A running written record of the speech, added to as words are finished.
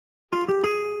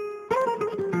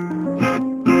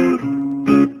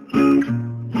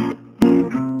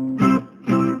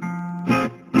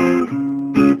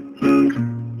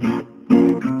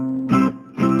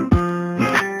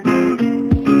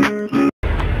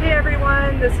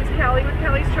This is Callie with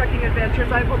Callie's Trucking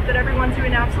Adventures. I hope that everyone's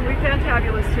doing absolutely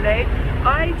fantabulous today.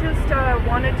 I just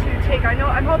wanted to take,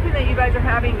 I'm hoping that you guys are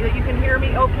that you can hear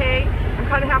me okay. I'm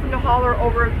kind of having to holler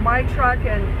over my truck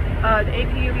and the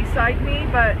APU beside me,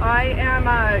 but I am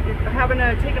having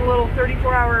to take a little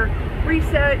 34-hour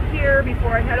reset here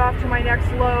before I head off to my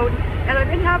next load. And I've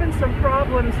been having some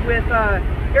problems with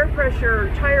air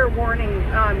pressure tire warning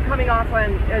coming off,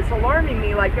 and it's alarming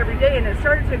me like every day, and it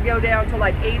started to go down to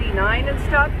like 89 and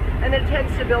stuff, and then it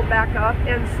tends to build back up.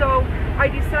 And so I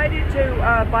decided to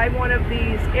buy one of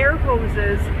these air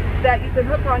hoses that you can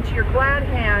hook onto your glad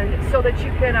hand so that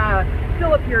you can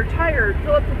fill up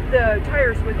the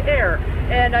tires with air.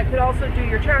 And I could also do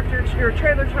your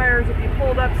trailer tires if you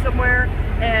pulled up somewhere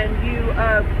and you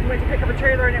went to pick up a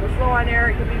trailer and it was low on air.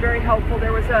 It could be very helpful.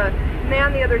 There was a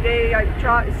man the other day, I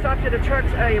stopped at a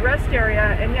rest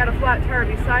area, and he had a flat tire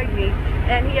beside me,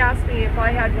 and he asked me if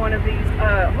I had one of these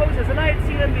hoses, and I had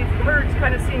seen them,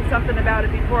 kind of seen something about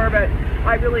it before, but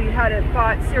I really hadn't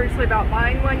thought seriously about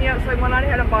buying one yet, so I went on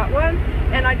ahead and bought one.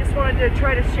 And I just wanted to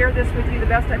try to share this with you the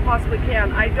best I possibly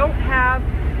can. I don't have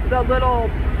the little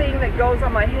thing that goes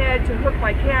on my head to hook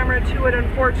my camera to it,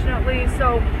 unfortunately,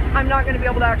 so I'm not going to be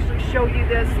able to actually show you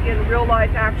this in real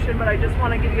life action, but I just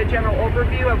want to give you a general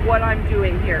overview of what I'm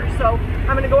doing here. So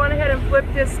I'm going to go on ahead and flip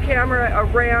this camera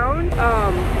around.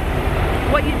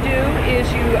 What you do is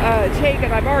you take,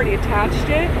 and I've already attached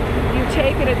it, you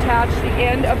take and attach the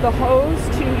end of the hose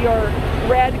to your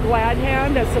red glad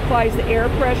hand that supplies the air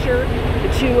pressure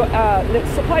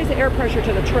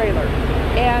to the trailer.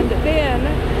 And then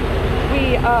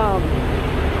we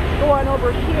go on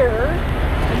over here,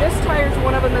 and this tire's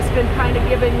one of them that's been kind of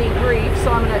giving me grief,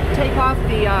 so I'm going to take off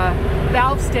the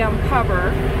valve stem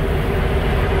cover.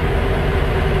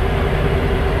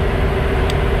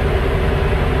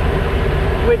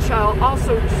 Which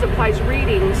also supplies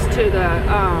readings to the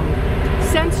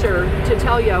sensor to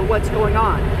tell you what's going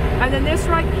on. And then this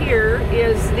right here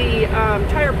is the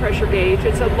tire pressure gauge.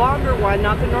 It's a longer one,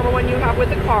 not the normal one you have with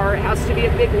the car. It has to be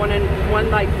a big one, and one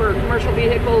like for commercial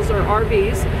vehicles or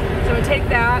RVs. So I'm going to take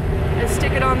that and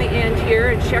stick it on the end here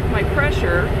and check my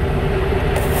pressure.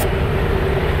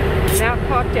 That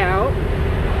popped out.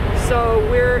 So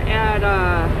we're at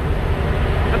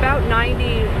about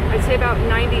 90, I'd say about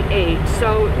 98,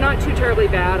 so not too terribly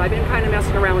bad. I've been kind of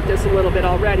messing around with this a little bit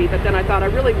already, but then I thought I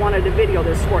really wanted to video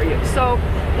this for you. So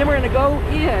then we're going to go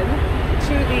in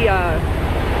to the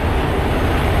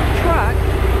truck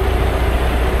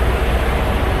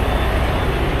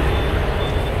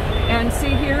and see,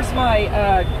 here's my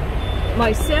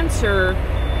sensor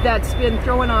that's been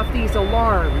throwing off these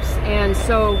alarms. And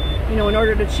so, you know, in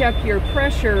order to check your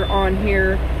pressure on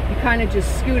here, you kind of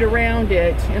just scoot around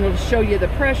it and it'll show you the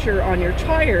pressure on your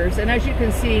tires. And as you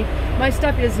can see, my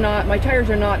tires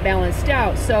are not balanced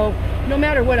out. So no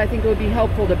matter what, I think it would be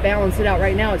helpful to balance it out.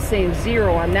 Right now it's saying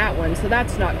 0 on that one, so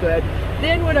that's not good.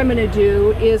 Then what I'm going to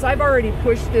do is, I've already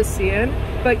pushed this in,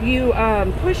 but you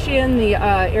push in the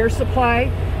air supply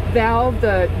valve,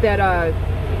 the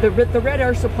red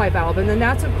air supply valve, and then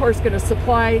that's of course going to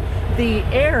supply the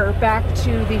air back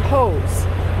to the hose.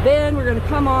 Then we're going to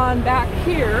come on back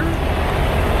here,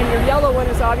 and your yellow one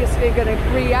is obviously going to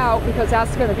re-out because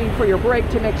that's going to be for your brake,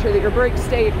 to make sure that your brakes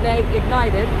stay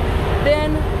ignited.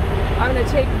 Then I'm going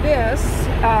to take this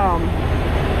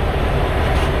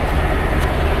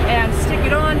and stick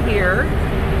it on here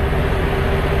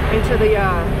into the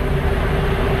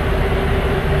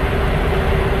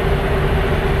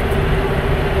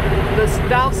this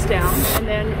valve stem, and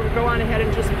then we'll go on ahead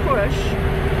and just push,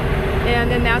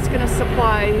 and then that's going to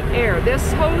supply air.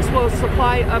 This hose will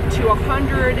supply up to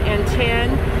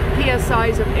 110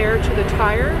 psi's of air to the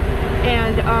tire.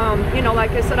 And you know, like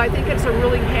I said, I think it's a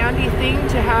really handy thing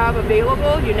to have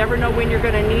available. You never know when you're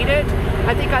going to need it.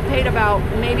 I think I paid about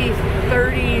maybe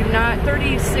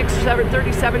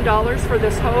 $37 for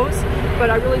this hose,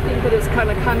 but I really think that it's kind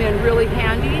of come in really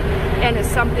handy, and it's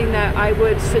something that I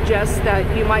would suggest that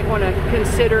you might want to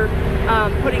consider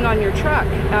putting on your truck,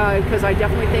 because I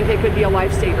definitely think it could be a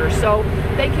lifesaver. So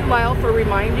thank you, Lyle, for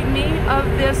reminding me of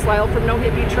this. Lyle from No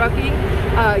Hippie Trucking.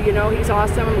 You know, he's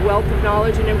awesome, wealth of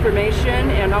knowledge and information,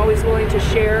 and always willing to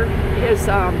share his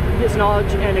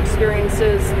knowledge and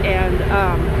experiences and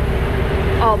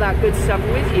all that good stuff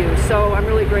with you. So I'm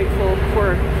really grateful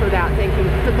for that. Thank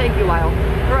you, Lyle.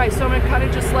 All right, so I'm going to kind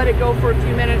of just let it go for a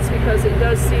few minutes, because it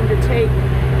does seem to take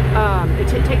it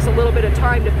takes a little bit of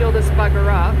time to fill this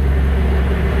bugger up.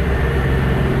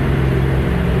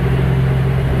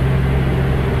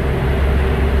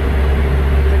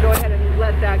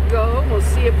 That go. We'll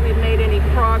see if we've made any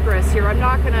progress here. I'm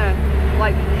not gonna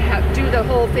like do the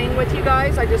whole thing with you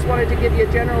guys. I just wanted to give you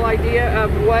a general idea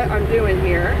of what I'm doing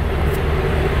here.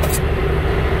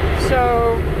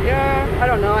 So yeah, I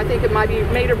don't know. I think it might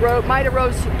have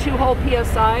rose 2 whole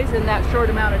PSIs in that short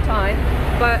amount of time.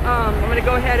 But I'm going to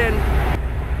go ahead and,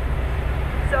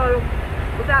 so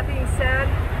with that being said,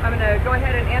 I'm going to go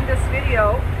ahead and end this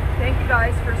video. Thank you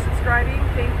guys for subscribing.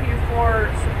 Thank you for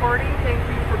supporting. Thank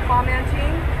you for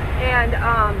commenting. And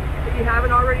if you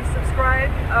haven't already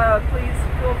subscribed, please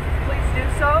do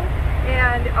so.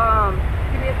 And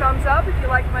give me a thumbs up if you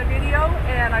like my video,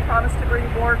 and I promise to bring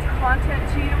more content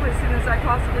to you as soon as I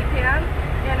possibly can.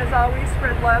 And as always,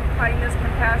 spread love, kindness,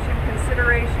 compassion,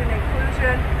 consideration,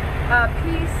 inclusion,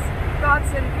 peace, thoughts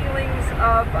and feelings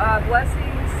of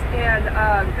blessings and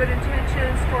good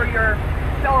intentions for your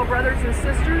fellow brothers and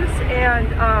sisters, and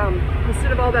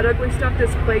instead of all that ugly stuff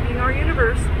that's plaguing our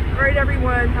universe. All right,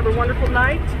 everyone, have a wonderful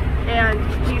night, and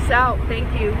peace out.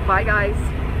 Thank you. Bye, guys.